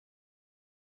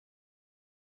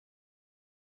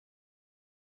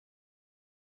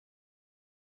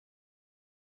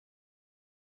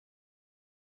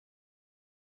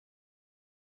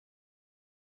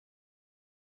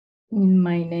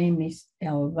My name is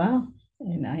Elva,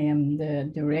 and I am the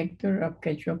director of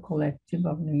Quechua Collective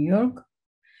of New York.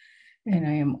 And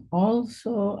I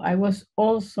was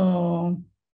also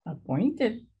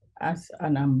appointed as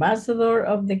an ambassador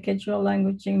of the Quechua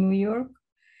language in New York.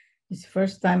 It's the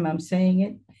first time I'm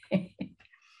saying it.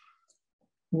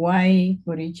 Why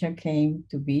Coricha came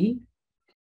to be.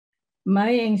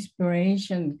 My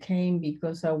inspiration came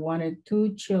because I wanted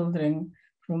two children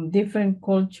from different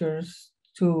cultures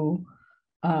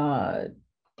uh,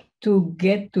 to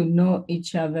get to know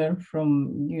each other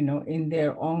from, in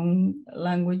their own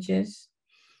languages,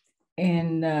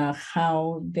 and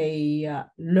how they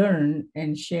learn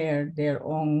and share their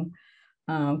own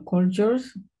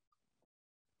cultures.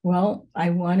 Well, I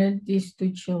wanted these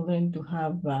two children to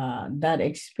have that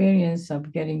experience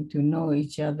of getting to know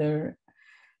each other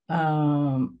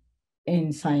um,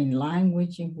 in sign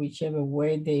language, in whichever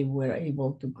way they were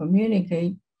able to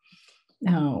communicate.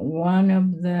 One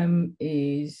of them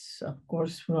is, of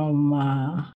course, from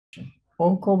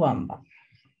Ocobamba,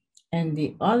 and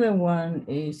the other one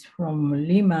is from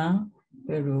Lima,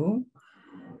 Peru,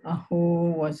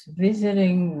 who was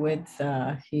visiting with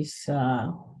his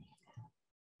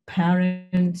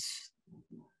parents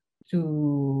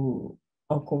to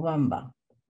Ocobamba.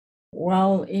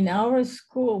 Well, in our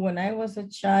school, when I was a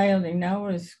child, in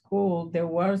our school, there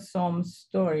were some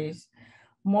stories,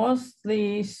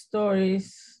 mostly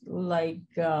stories like,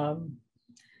 the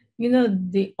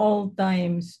old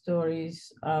time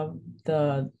stories of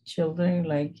the children,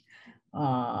 like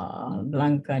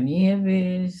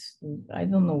Blancanieves. I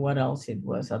don't know what else it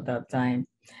was at that time.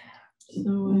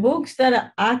 Books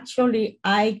that actually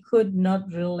I could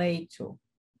not relate to,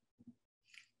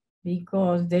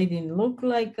 because they didn't look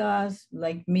like us,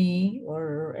 like me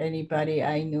or anybody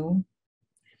I knew.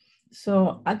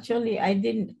 So actually, I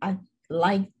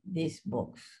like these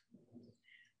books.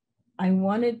 I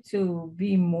wanted to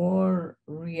be more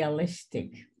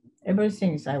realistic. Ever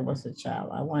since I was a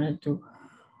child, I wanted to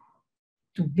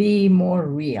be more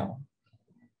real.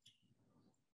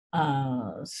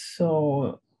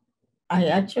 So I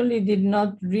actually did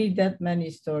not read that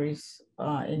many stories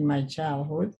in my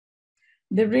childhood.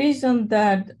 The reason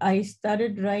that I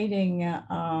started writing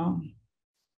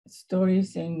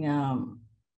stories in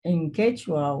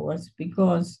Quechua was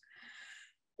because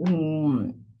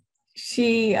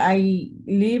I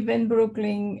live in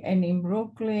Brooklyn, and in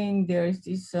Brooklyn there's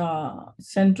this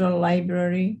central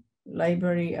library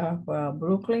of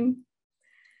Brooklyn,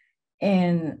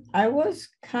 and I was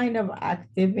kind of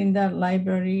active in that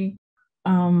library.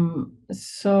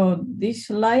 So this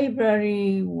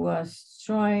library was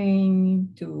trying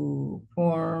to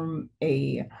form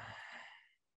a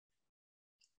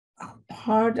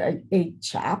a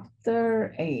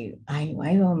chapter, I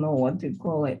don't know what to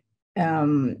call it.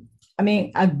 I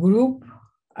mean, a group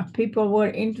of people were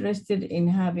interested in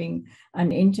having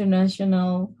an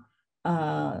international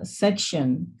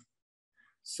section,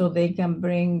 so they can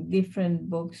bring different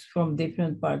books from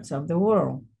different parts of the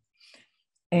world.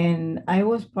 And I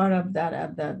was part of that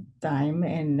at that time,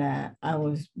 and I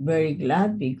was very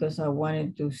glad because I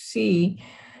wanted to see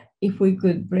if we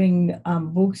could bring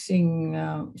books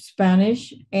in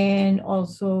Spanish and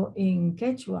also in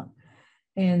Quechua.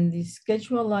 And this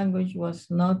Quechua language was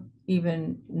not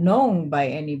even known by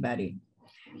anybody.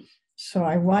 So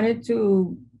I wanted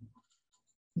to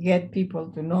get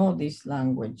people to know this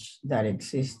language that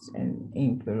exists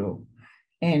in Peru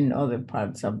and other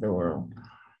parts of the world.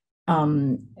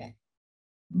 Um,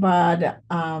 but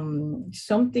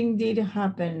something did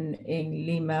happen in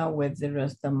Lima with the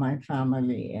rest of my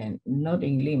family, and not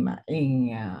in Lima,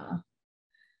 in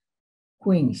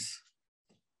Queens.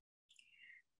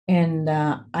 And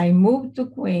I moved to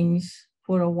Queens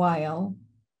for a while.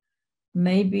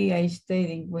 Maybe I stayed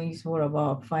in Queens for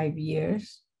about 5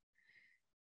 years.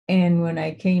 And when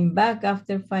I came back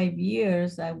after 5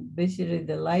 years, I visited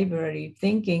the library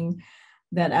thinking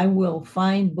that I will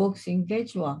find books in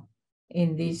Quechua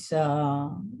in this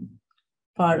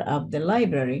part of the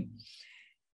library.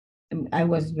 I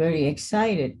was very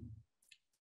excited.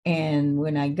 And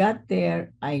when I got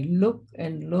there, I looked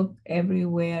and looked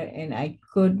everywhere, and I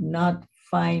could not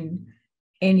find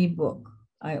any book.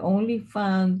 I only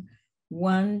found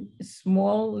one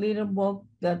small little book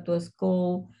that was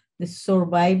called the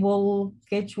Survival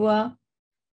Quechua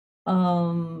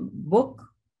book,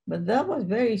 but that was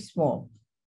very small,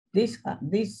 this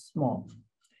small.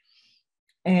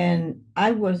 And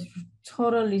I was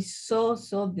totally so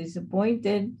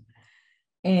disappointed,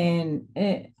 and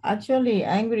actually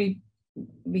angry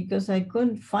because I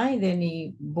couldn't find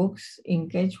any books in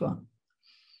Quechua.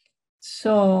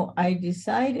 So I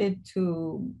decided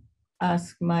to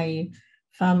ask my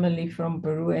family from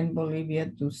Peru and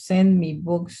Bolivia to send me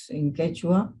books in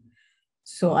Quechua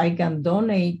so I can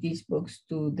donate these books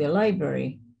to the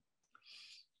library.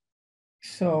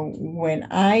 So when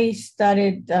I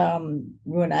started,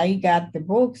 when I got the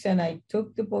books and I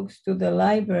took the books to the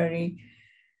library,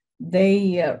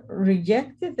 they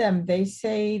rejected them. They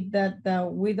say that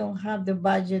we don't have the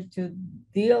budget to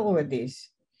deal with this.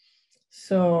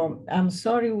 So I'm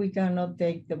sorry, we cannot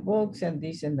take the books and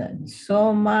this and that.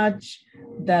 So much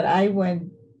that I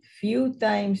went few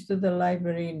times to the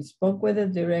library and spoke with the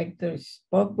director,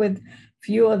 spoke with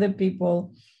few other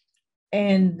people,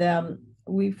 and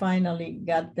we finally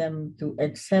got them to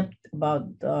accept about,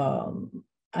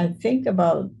 I think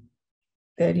about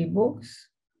 30 books,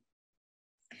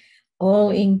 all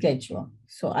in Quechua.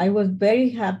 So I was very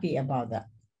happy about that.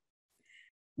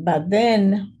 But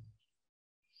then,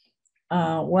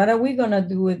 what are we gonna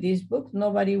do with these books?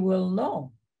 Nobody will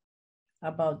know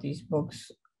about these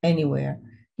books anywhere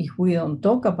if we don't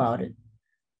talk about it.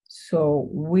 So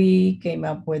we came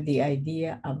up with the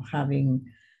idea of having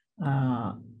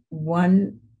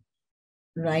one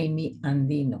Raimi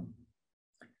Andino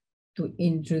to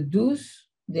introduce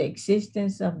the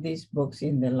existence of these books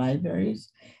in the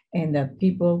libraries and that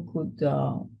people could,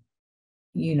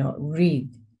 read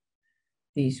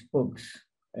these books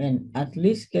and at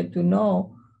least get to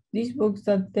know these books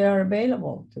that they are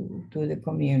available to the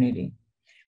community.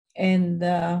 And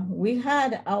we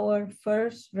had our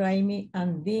first Raimi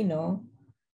Andino,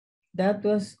 that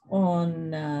was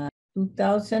on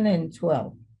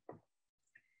 2012.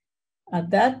 At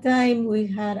that time, we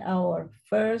had our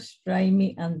first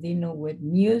Raimi Andino with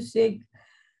music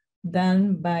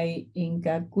done by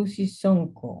Inca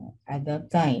Cusisonco at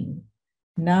that time.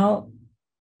 Now,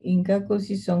 Inca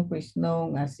Cusisonco is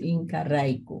known as Inca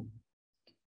Raico.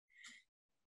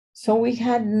 So we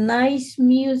had nice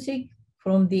music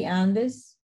from the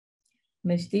Andes,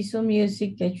 Mestizo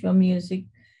music, Quechua music,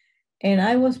 and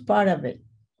I was part of it.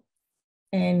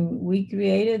 And we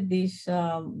created this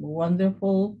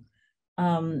wonderful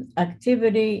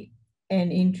activity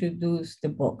and introduced the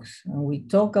books. And we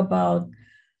talk about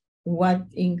what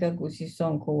Inca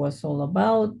Cusisonco was all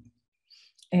about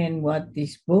and what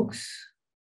these books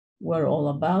were all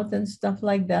about and stuff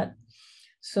like that.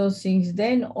 So since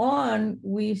then on,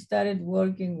 we started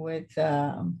working with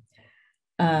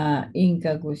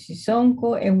Inca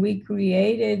Cusisonco, and we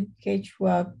created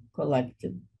Quechua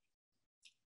Collective.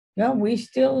 Yeah, we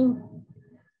still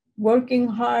working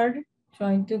hard,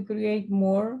 trying to create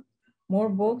more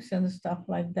books and stuff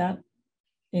like that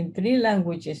in 3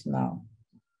 languages now.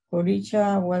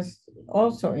 Coricha was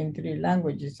also in 3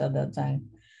 languages at that time.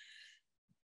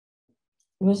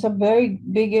 It was a very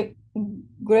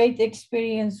great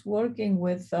experience working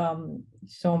with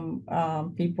some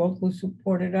people who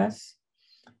supported us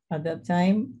at that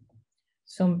time,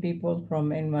 some people from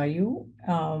NYU,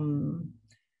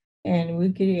 and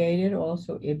we created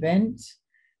also events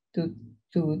to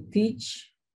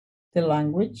teach the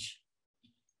language,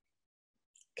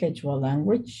 Quechua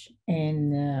language,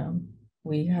 and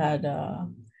we had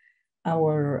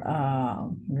our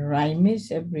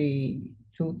raimis every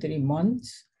 2-3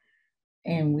 months,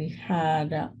 and we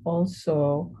had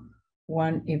also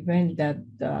one event that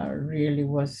really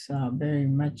was very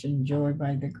much enjoyed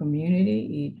by the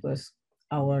community. It was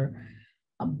our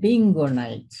bingo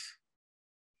night.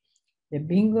 The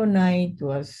bingo night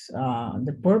was,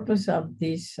 the purpose of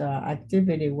this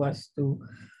activity was to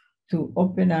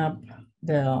open up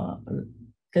the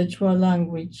Quechua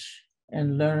language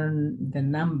and learn the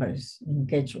numbers in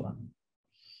Quechua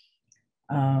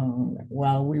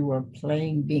while we were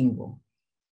playing bingo.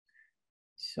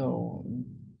 So,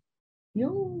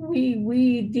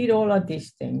 we did all of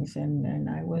these things, and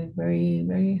I was very,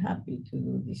 very happy to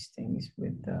do these things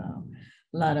with a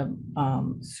lot of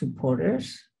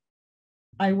supporters.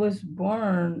 I was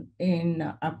born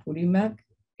in Apurimac,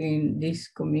 in this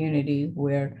community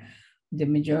where the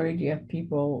majority of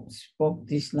people spoke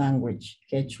this language,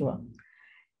 Quechua.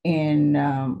 And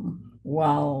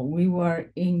while we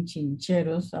were in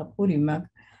Chincheros, Apurimac,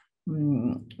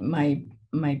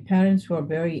 my parents were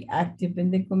very active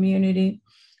in the community.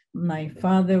 My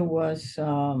father was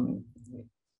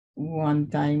one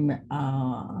time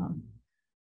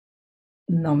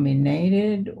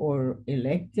nominated or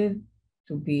elected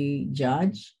to be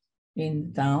judge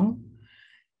in town,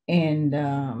 and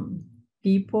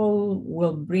people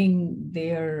will bring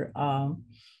their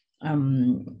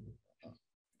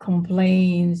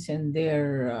complaints and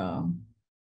their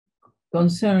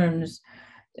concerns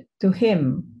to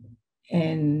him,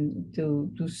 and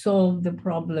to solve the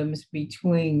problems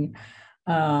between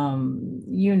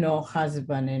you know,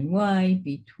 husband and wife,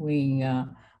 between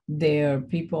their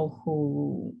people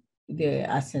who, the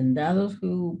hacendados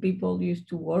who people used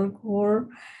to work for.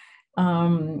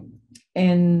 Um,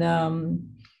 and,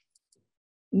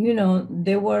 you know,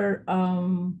 they were,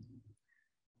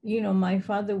 you know, my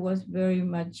father was very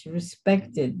much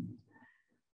respected.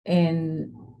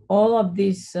 And all of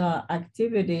these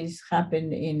activities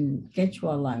happened in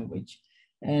Quechua language.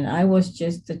 And I was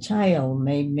just a child,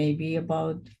 maybe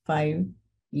about 5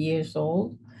 years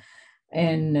old,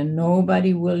 and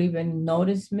nobody will even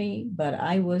notice me, but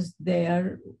I was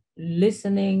there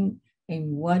listening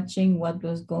and watching what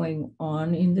was going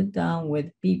on in the town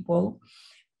with people.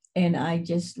 And I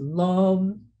just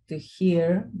love to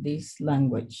hear this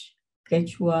language.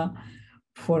 Quechua,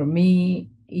 for me,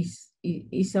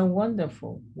 is a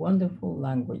wonderful, wonderful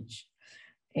language.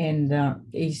 And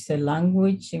it's a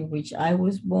language in which I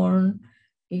was born.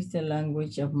 It's the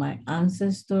language of my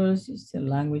ancestors. It's the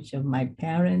language of my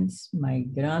parents, my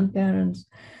grandparents,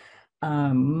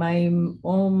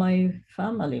 all my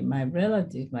family, my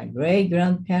relatives, my great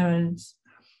grandparents.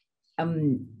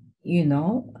 Um, you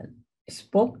know,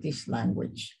 spoke this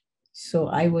language. So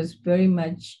I was very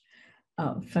much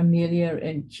familiar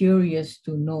and curious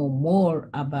to know more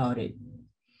about it.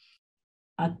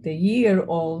 At the year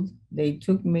old, they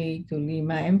took me to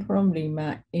Lima, and from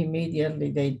Lima, immediately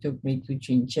they took me to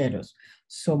Chincheros.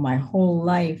 So my whole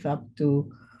life up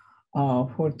to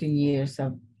 14 years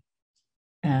of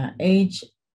age,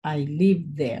 I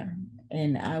lived there,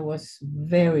 and I was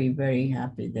very, very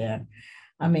happy there.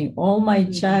 I mean, all my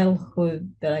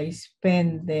childhood that I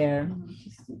spent there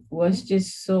was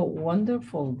just so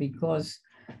wonderful because,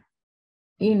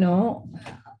 you know,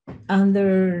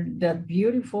 under that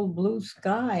beautiful blue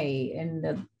sky and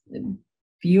the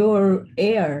pure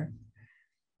air,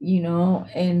 you know,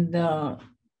 and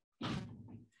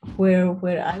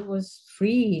where I was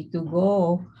free to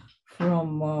go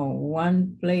from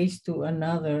one place to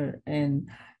another and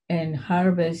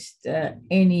harvest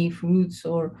any fruits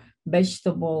or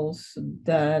vegetables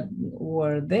that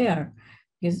were there,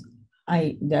 because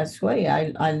that's why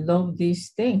I love these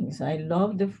things. I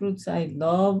love the fruits, I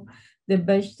love the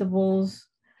vegetables,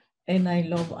 and I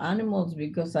love animals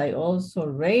because I also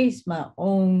raise my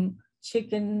own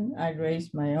chicken, I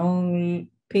raise my own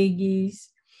piggies,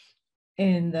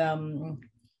 and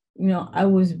you know, I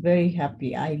was very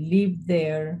happy. I lived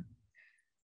there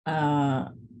uh,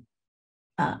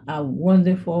 a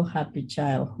wonderful, happy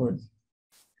childhood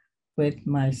with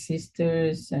my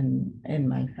sisters and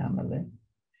my family.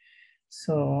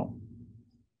 So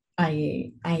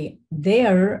I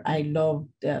there I loved.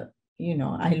 You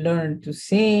know, I learned to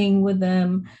sing with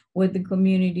them, with the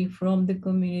community, from the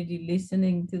community,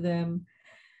 listening to them,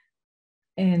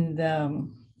 and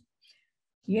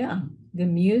yeah, the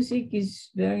music is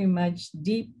very much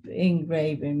deep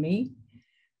engraved in me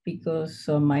because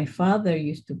my father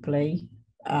used to play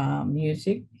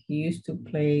music. He used to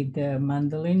play the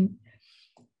mandolin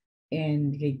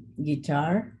and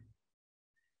guitar.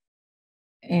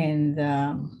 And,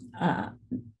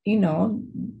 you know,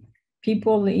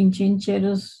 people in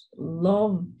Chincheros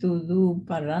love to do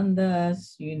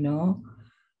parandas, you know,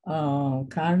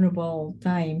 carnival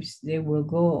times. They will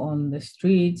go on the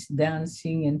streets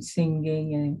dancing and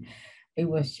singing, and it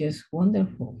was just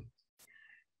wonderful.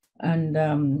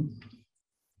 And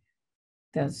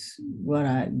that's what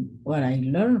I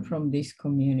learned from this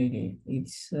community.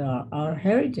 It's our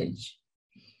heritage.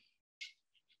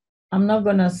 I'm not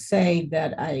gonna say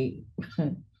that I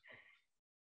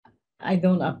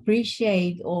don't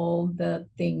appreciate all the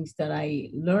things that I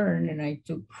learned and I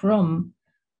took from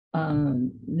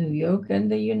New York and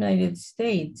the United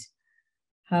States.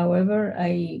 However,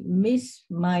 I miss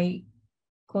my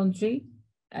country.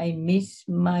 I miss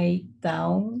my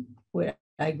town where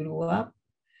I grew up.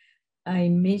 I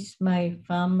miss my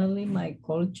family, my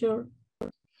culture.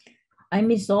 I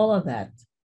miss all of that.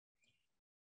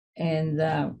 And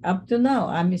up to now,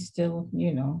 I'm still,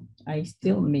 you know, I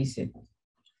still miss it.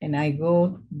 And I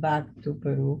go back to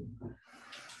Peru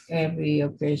every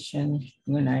occasion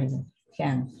when I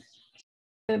can.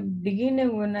 The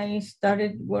beginning, when I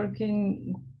started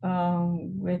working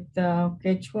with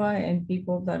Quechua and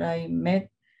people that I met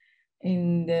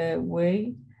in the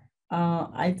way,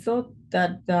 I thought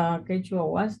that Quechua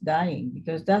was dying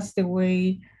because that's the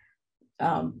way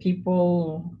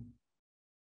people,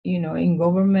 you know, in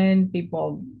government,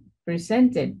 people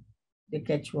presented the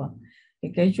Quechua.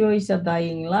 The Quechua is a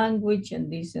dying language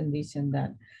and this and this and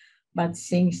that. But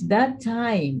since that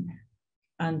time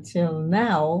until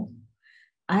now,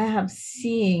 I have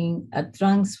seen a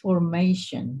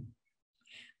transformation.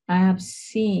 I have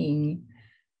seen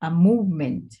a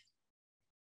movement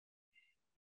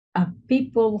of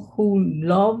people who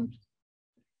loved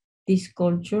this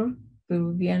culture,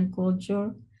 Peruvian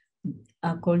culture,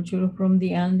 a culture from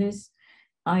the Andes.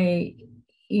 And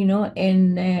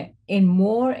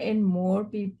more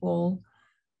people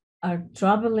are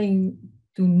traveling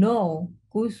to know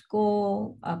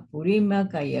Cusco,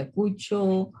 Apurímac,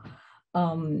 Ayacucho,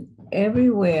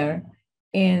 everywhere.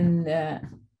 And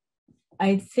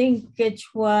I think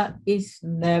Quechua is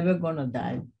never gonna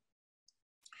die.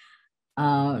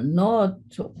 I'm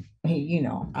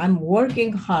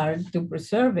working hard to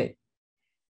preserve it.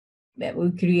 That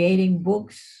we're creating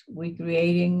books, we're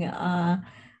creating,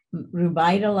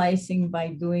 revitalizing by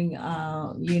doing,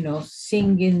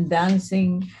 singing,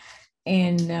 dancing,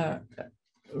 and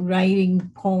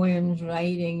writing poems,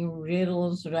 writing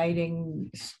riddles,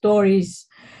 writing stories.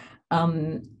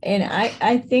 And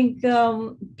I think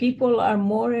people are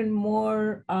more and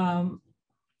more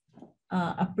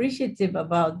appreciative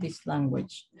about this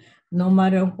language, no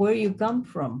matter where you come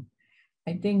from.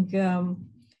 I think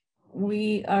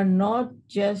we are not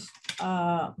just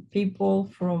people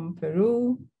from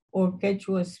Peru or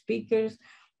Quechua speakers.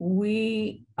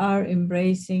 We are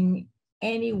embracing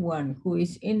anyone who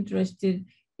is interested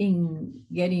in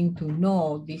getting to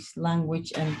know this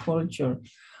language and culture.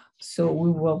 So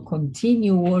we will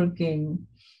continue working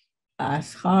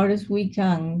as hard as we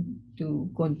can to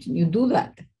continue to do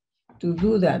that,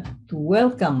 to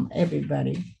welcome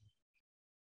everybody.